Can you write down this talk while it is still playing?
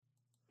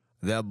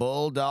The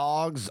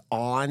Bulldogs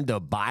on the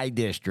bye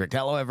district.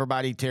 Hello,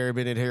 everybody. Terry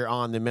Bennett here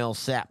on the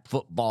Millsap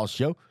Football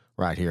Show,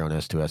 right here on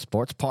S2S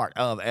Sports, part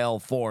of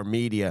L4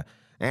 Media.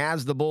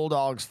 As the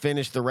Bulldogs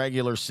finish the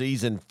regular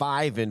season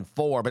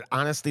 5-4, but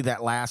honestly,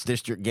 that last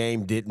district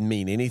game didn't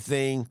mean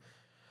anything.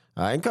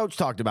 And Coach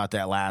talked about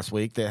that last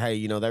week, that,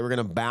 hey, they were going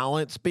to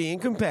balance being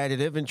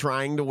competitive and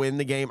trying to win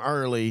the game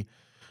early,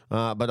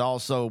 but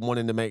also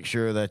wanting to make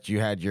sure that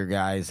you had your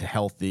guys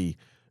healthy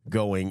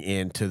going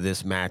into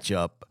this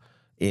matchup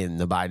in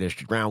the bye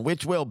district round,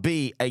 which will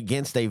be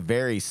against a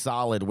very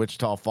solid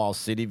Wichita Falls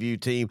City View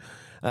team,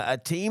 a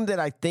team that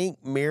I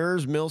think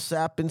mirrors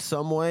Millsap in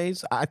some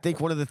ways. I think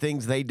one of the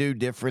things they do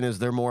different is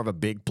they're more of a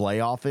big play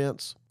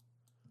offense.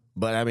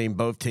 But, I mean,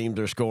 both teams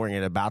are scoring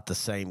at about the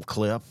same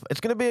clip.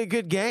 It's going to be a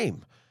good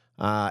game.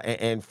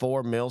 And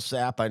for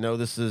Millsap, I know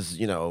this is,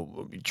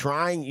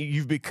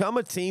 you've become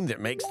a team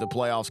that makes the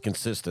playoffs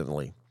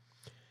consistently.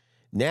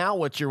 Now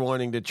what you're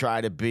wanting to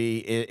try to be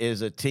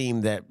is a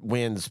team that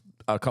wins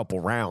a couple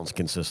rounds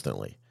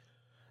consistently.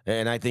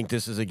 And I think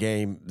this is a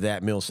game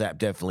that Millsap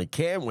definitely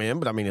can win,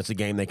 but, I mean, it's a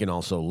game they can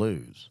also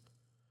lose.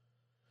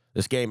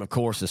 This game, of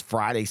course, is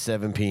Friday,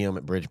 7 p.m.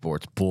 at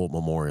Bridgeport's Pool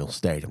Memorial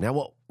Stadium. Now,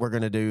 what we're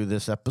going to do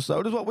this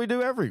episode is what we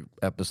do every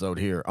episode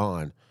here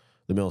on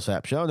the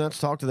Millsap Show, and that's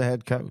talk to the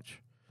head coach.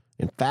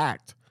 In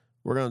fact,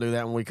 we're going to do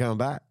that when we come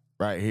back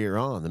right here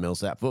on the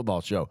Millsap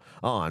Football Show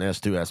on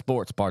S2S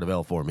Sports, part of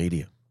L4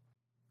 Media.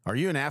 Are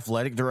you an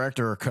athletic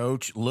director or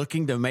coach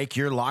looking to make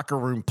your locker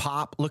room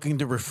pop, looking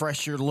to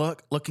refresh your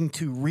look, looking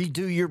to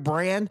redo your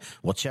brand?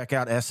 Well, check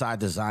out SI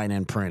Design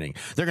and Printing.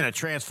 They're going to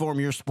transform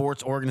your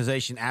sports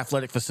organization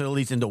athletic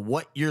facilities into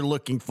what you're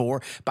looking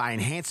for by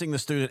enhancing the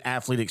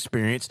student-athlete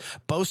experience,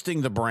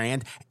 boasting the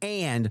brand,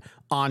 and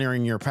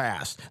honoring your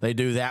past. They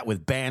do that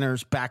with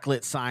banners, backlit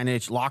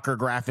signage, locker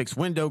graphics,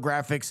 window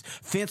graphics,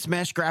 fence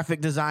mesh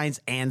graphic designs,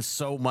 and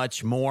so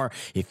much more.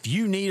 If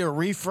you need a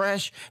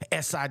refresh,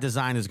 SI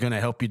Design is going to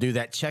help you do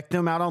that. Check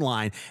them out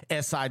online,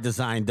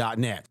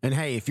 sidesign.net. And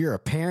hey, if you're a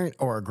parent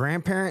or a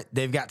grandparent,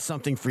 they've got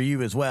something for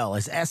you as well,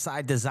 as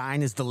SI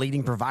Design is the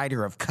leading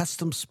provider of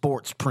custom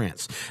sports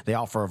prints. They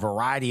offer a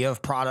variety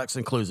of products,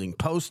 including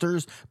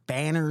posters,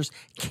 banners,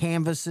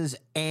 canvases,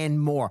 and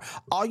more.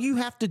 All you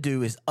have to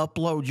do is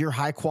upload your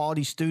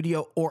high-quality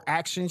studio or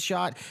action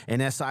shot,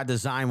 and SI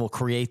Design will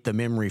create the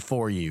memory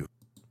for you.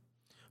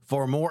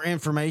 For more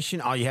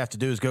information, all you have to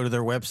do is go to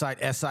their website,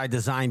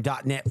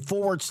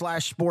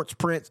 sidesign.net/sports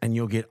prints, and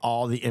you'll get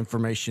all the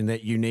information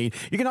that you need.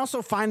 You can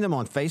also find them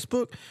on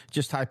Facebook.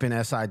 Just type in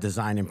SI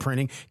Design and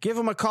Printing. Give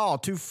them a call,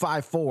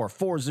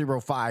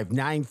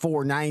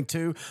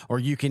 254-405-9492, or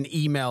you can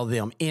email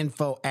them,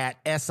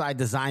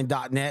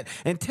 info@sidesign.net,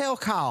 and tell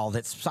Kyle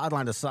that's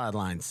Sideline to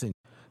Sideline.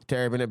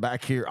 Terry Bennett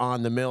back here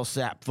on the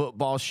Millsap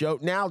Football Show,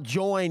 now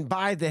joined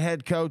by the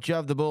head coach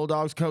of the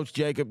Bulldogs, Coach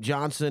Jacob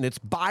Johnson. It's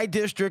bye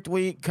district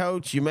week,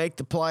 Coach. You make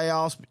the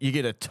playoffs. You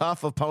get a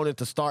tough opponent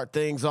to start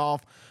things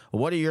off.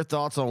 What are your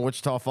thoughts on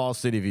Wichita Falls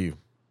City View?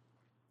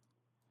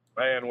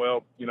 Man,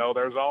 well,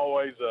 there's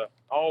always a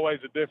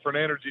different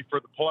energy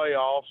for the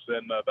playoffs,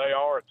 and they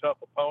are a tough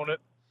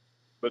opponent.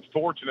 But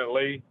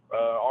fortunately,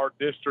 our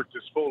district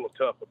is full of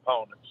tough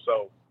opponents,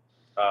 so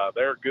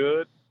they're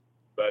good.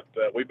 But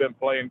we've been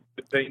playing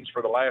good teams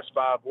for the last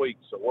 5 weeks,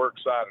 so we're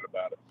excited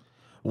about it.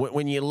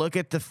 When you look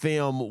at the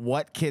film,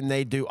 what can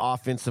they do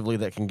offensively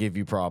that can give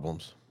you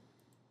problems?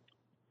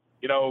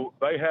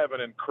 They have an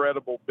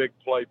incredible big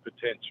play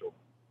potential.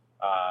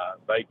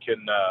 They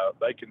can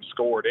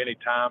score at any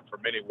time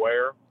from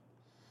anywhere.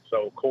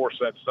 So, of course,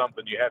 that's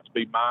something you have to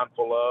be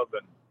mindful of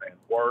and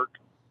work.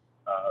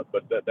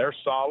 But they're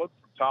solid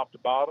from top to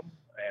bottom.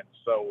 And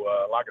so,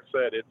 like I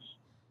said,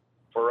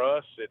 for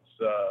us,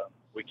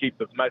 we keep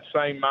the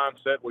same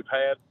mindset we've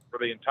had for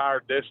the entire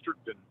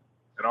district, and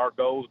our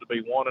goal is to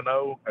be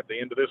 1-0 at the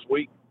end of this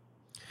week.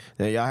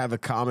 Now, y'all have a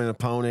common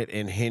opponent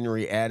in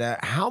Henrietta.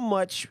 How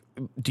much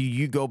do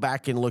you go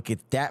back and look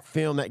at that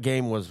film? That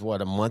game was,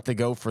 a month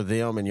ago for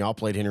them, and y'all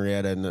played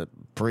Henrietta in the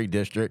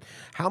pre-district.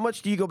 How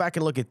much do you go back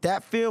and look at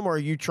that film, or are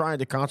you trying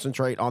to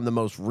concentrate on the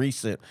most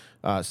recent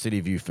City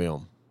View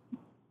film?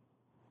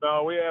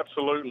 No, we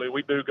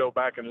do go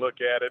back and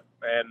look at it.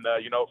 And,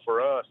 for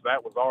us,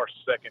 that was our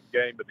second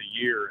game of the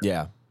year.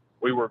 Yeah.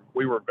 We were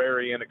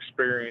very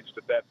inexperienced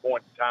at that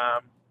point in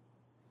time.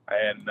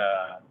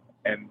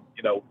 And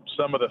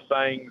some of the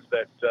things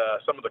that,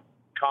 some of the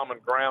common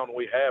ground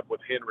we have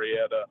with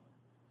Henrietta,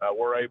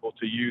 we're able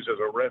to use as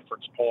a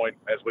reference point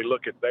as we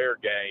look at their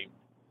game.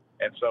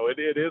 And so it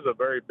is a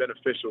very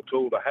beneficial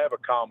tool to have a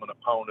common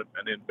opponent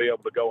and then be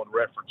able to go and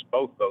reference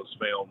both those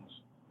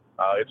films.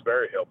 It's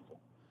very helpful.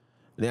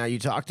 Now, you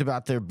talked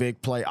about their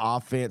big play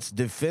offense.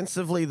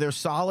 Defensively, they're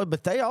solid,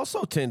 but they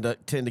also tend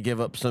to give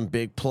up some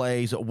big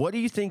plays. What do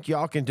you think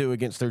y'all can do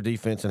against their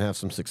defense and have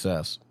some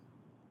success?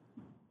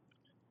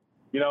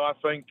 I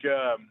think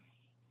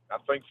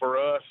for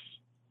us,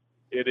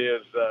 it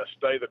is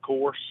stay the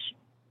course,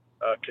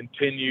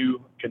 continue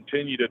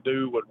to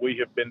do what we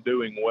have been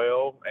doing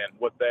well, and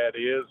what that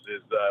is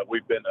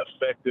we've been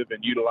effective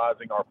in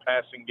utilizing our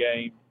passing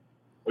game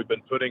We've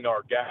been putting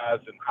our guys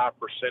in high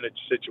percentage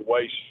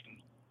situations,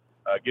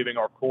 giving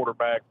our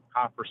quarterback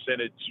high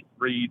percentage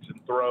reads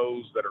and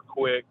throws that are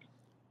quick.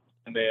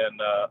 And then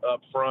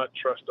up front,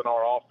 trusting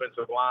our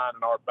offensive line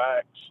and our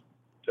backs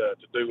to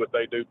do what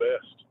they do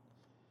best.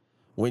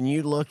 When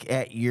you look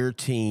at your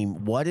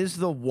team, what is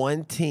the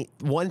one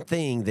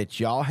thing that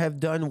y'all have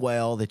done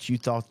well that you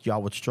thought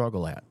y'all would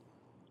struggle at?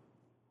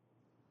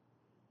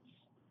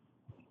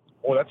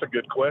 Well, that's a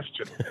good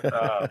question.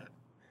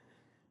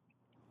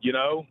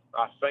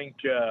 I think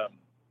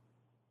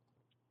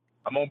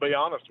I'm going to be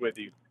honest with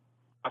you.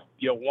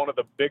 One of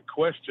the big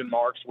question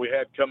marks we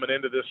had coming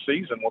into this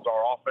season was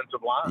our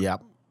offensive line.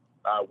 Yep.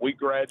 We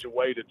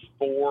graduated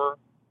 4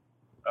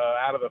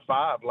 out of the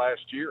 5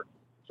 last year.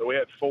 So we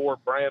had 4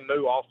 brand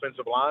new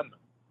offensive linemen,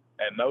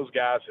 and those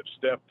guys have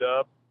stepped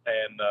up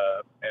and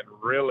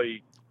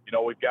really,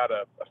 we've got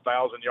a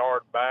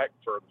 1,000-yard back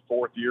for the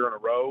 4th year in a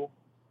row.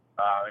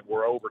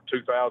 We're over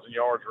 2,000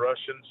 yards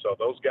rushing. So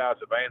those guys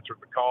have answered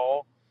the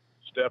call,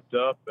 stepped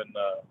up, and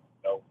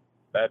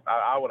that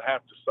I would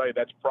have to say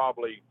that's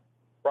probably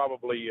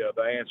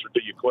the answer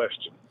to your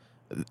question.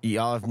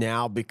 Y'all have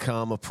now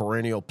become a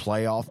perennial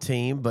playoff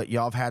team, but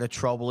y'all have had a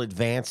trouble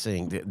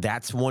advancing.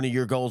 That's one of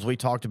your goals we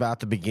talked about at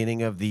the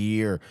beginning of the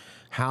year.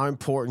 How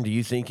important do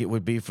you think it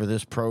would be for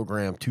this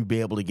program to be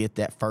able to get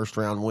that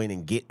first-round win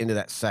and get into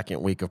that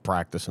second week of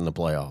practice in the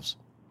playoffs?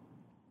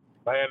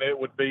 Man,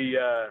 it'd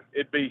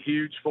be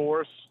huge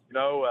for us.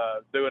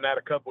 Doing that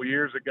a couple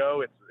years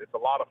ago, it's a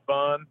lot of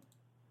fun.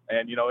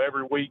 And,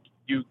 every week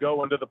you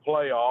go into the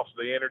playoffs,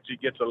 the energy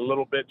gets a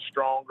little bit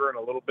stronger and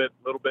a little bit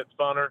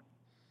funner.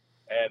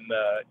 And,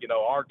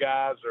 our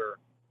guys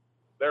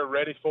they're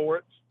ready for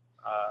it.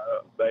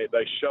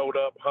 They showed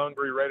up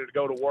hungry, ready to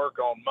go to work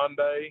on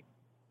Monday.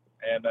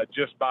 And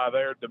just by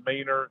their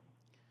demeanor,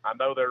 I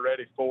know they're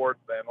ready for it.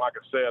 And like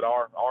I said,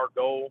 our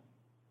goal,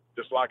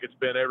 just like it's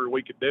been every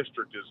week at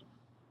district, is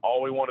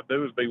all we want to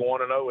do is be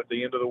 1-0 at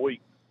the end of the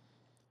week.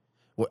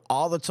 With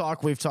all the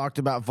talk we've talked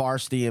about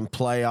varsity and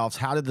playoffs,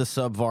 how did the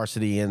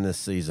sub-varsity end this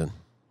season?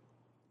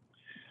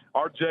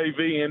 Our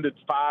JV ended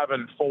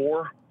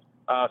 5-4,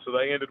 so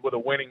they ended with a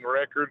winning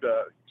record.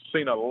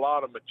 Seen a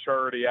lot of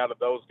maturity out of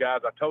those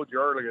guys. I told you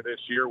earlier this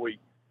year,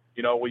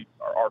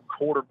 our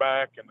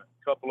quarterback and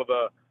a couple of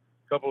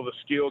the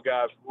skill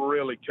guys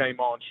really came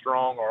on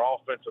strong. Our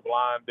offensive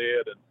line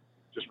did, and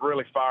just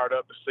really fired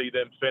up to see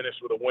them finish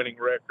with a winning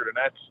record. And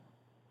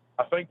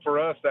I think for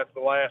us, that's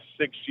the last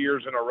 6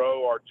 years in a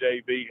row our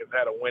JV has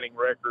had a winning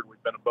record.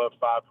 We've been above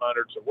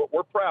 500, so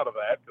we're proud of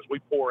that because we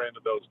pour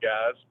into those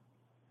guys.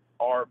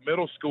 Our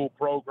middle school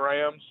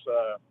programs,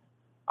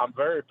 I'm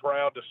very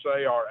proud to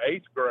say our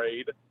 8th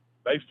grade,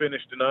 they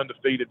finished an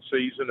undefeated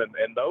season,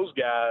 and those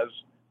guys,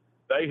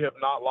 they have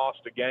not lost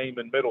a game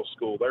in middle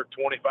school. They're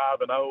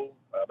 25-0.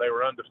 They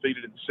were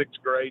undefeated in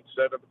 6th grade,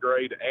 7th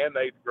grade, and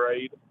 8th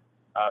grade.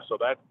 So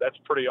that's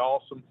pretty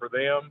awesome for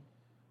them.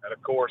 And,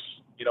 of course,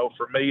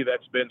 for me,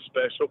 that's been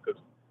special because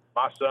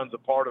my son's a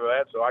part of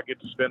that, so I get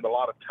to spend a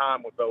lot of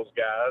time with those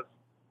guys.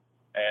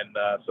 And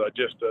so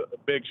just a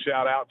big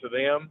shout-out to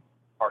them.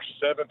 Our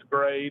 7th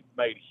grade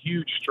made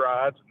huge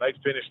strides, and they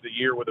finished the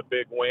year with a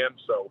big win.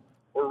 So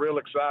we're real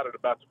excited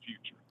about the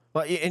future.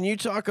 Well, and you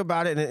talk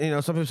about it,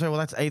 and some people say, well,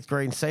 that's 8th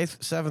grade and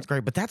 7th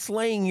grade, but that's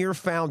laying your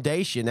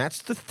foundation.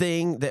 That's the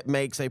thing that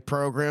makes a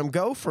program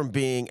go from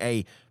being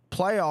a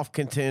playoff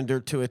contender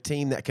to a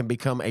team that can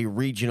become a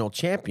regional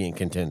champion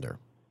contender.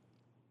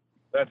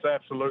 That's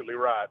absolutely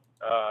right.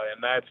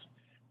 And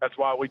that's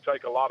why we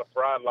take a lot of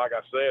pride, like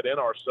I said, in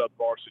our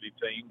sub-varsity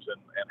teams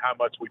and how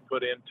much we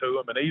put into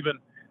them. And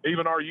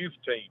even our youth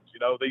teams,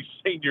 these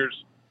seniors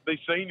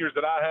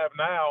that I have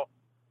now,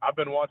 I've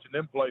been watching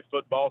them play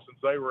football since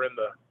they were in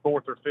the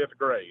 4th or 5th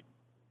grade.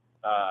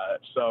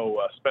 So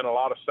spent a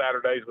lot of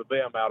Saturdays with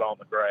them out on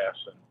the grass.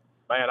 And,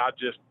 man,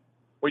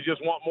 we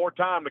just want more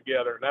time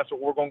together, and that's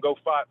what we're going to go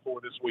fight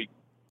for this week.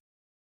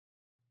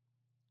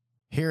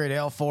 Here at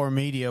L4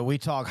 Media, we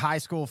talk high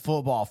school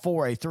football,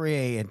 4A,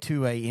 3A, and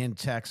 2A in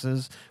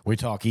Texas. We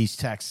talk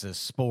East Texas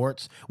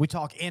sports. We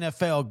talk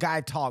NFL,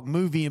 guy talk,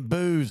 movie and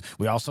booze.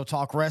 We also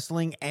talk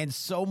wrestling and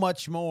so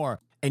much more.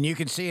 And you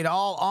can see it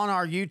all on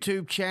our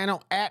YouTube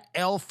channel at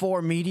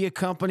L4 Media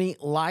Company.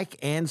 Like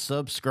and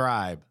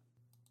subscribe.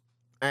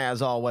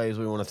 As always,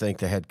 we want to thank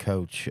the head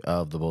coach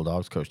of the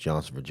Bulldogs, Coach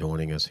Johnson, for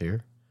joining us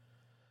here.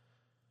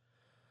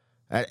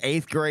 At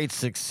 8th grade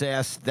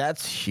success,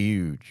 that's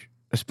huge,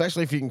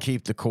 especially if you can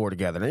keep the core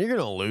together. Now, you're going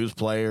to lose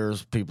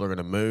players. People are going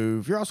to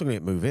move. You're also going to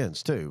get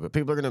move-ins, too. But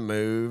people are going to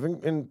move,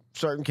 and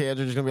certain kids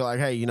are just going to be like,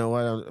 hey, you know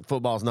what?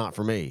 Football's not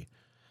for me.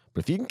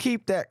 But if you can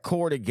keep that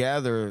core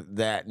together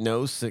that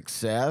knows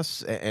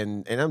success,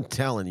 and I'm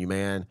telling you,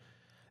 man,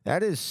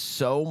 that is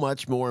so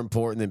much more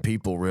important than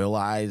people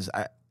realize.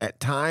 At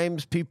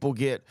times, people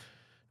get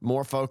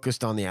more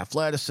focused on the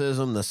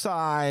athleticism, the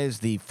size,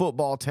 the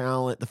football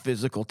talent, the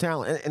physical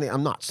talent. And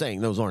I'm not saying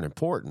those aren't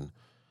important.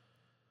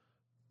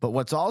 But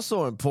what's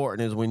also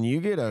important is when you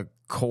get a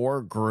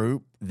core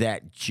group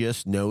that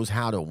just knows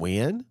how to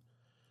win,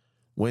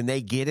 when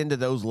they get into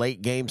those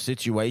late game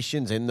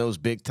situations in those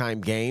big time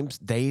games,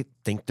 they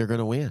think they're going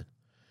to win.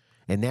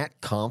 And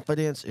that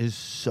confidence is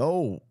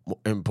so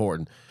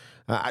important.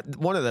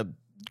 One of the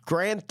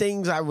grand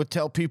things I would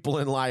tell people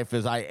in life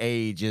as I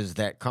age is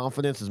that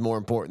confidence is more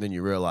important than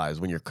you realize.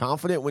 When you're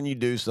confident when you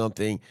do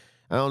something,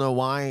 I don't know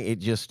why,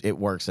 it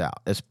works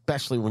out,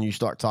 especially when you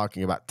start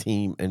talking about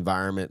team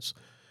environments,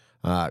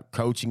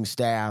 coaching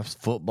staffs,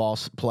 football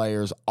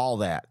players, all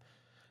that.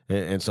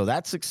 And so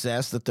that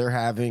success that they're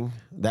having,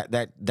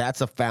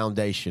 that's a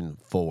foundation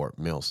for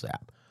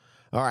Millsap.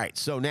 All right,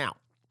 so now,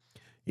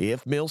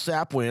 if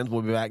Millsap wins,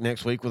 we'll be back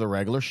next week with a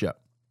regular show.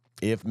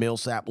 If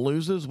Millsap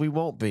loses, we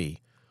won't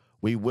be.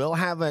 We will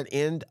have an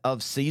end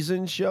of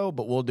season show,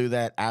 but we'll do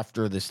that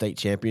after the state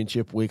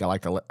championship week. I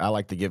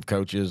like to give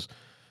coaches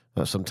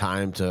some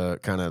time to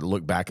kind of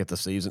look back at the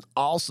season.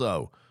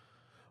 Also,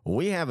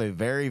 we have a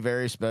very,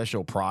 very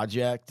special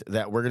project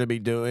that we're going to be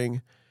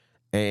doing,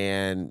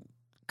 and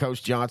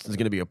Coach Johnson's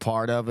going to be a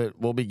part of it.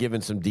 We'll be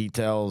giving some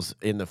details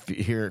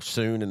here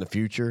soon in the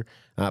future,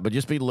 but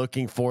just be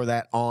looking for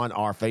that on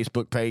our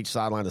Facebook page,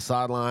 Sideline to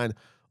Sideline,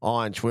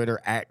 on Twitter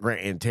at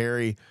Grant and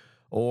Terry,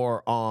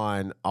 or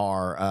on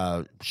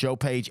our show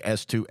page,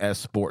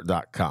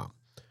 s2ssport.com.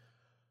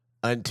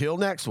 Until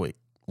next week,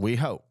 we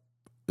hope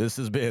this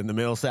has been the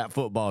Millsap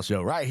Football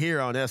Show right here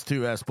on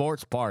S2S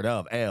Sports, part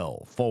of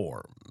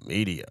L4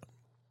 Media.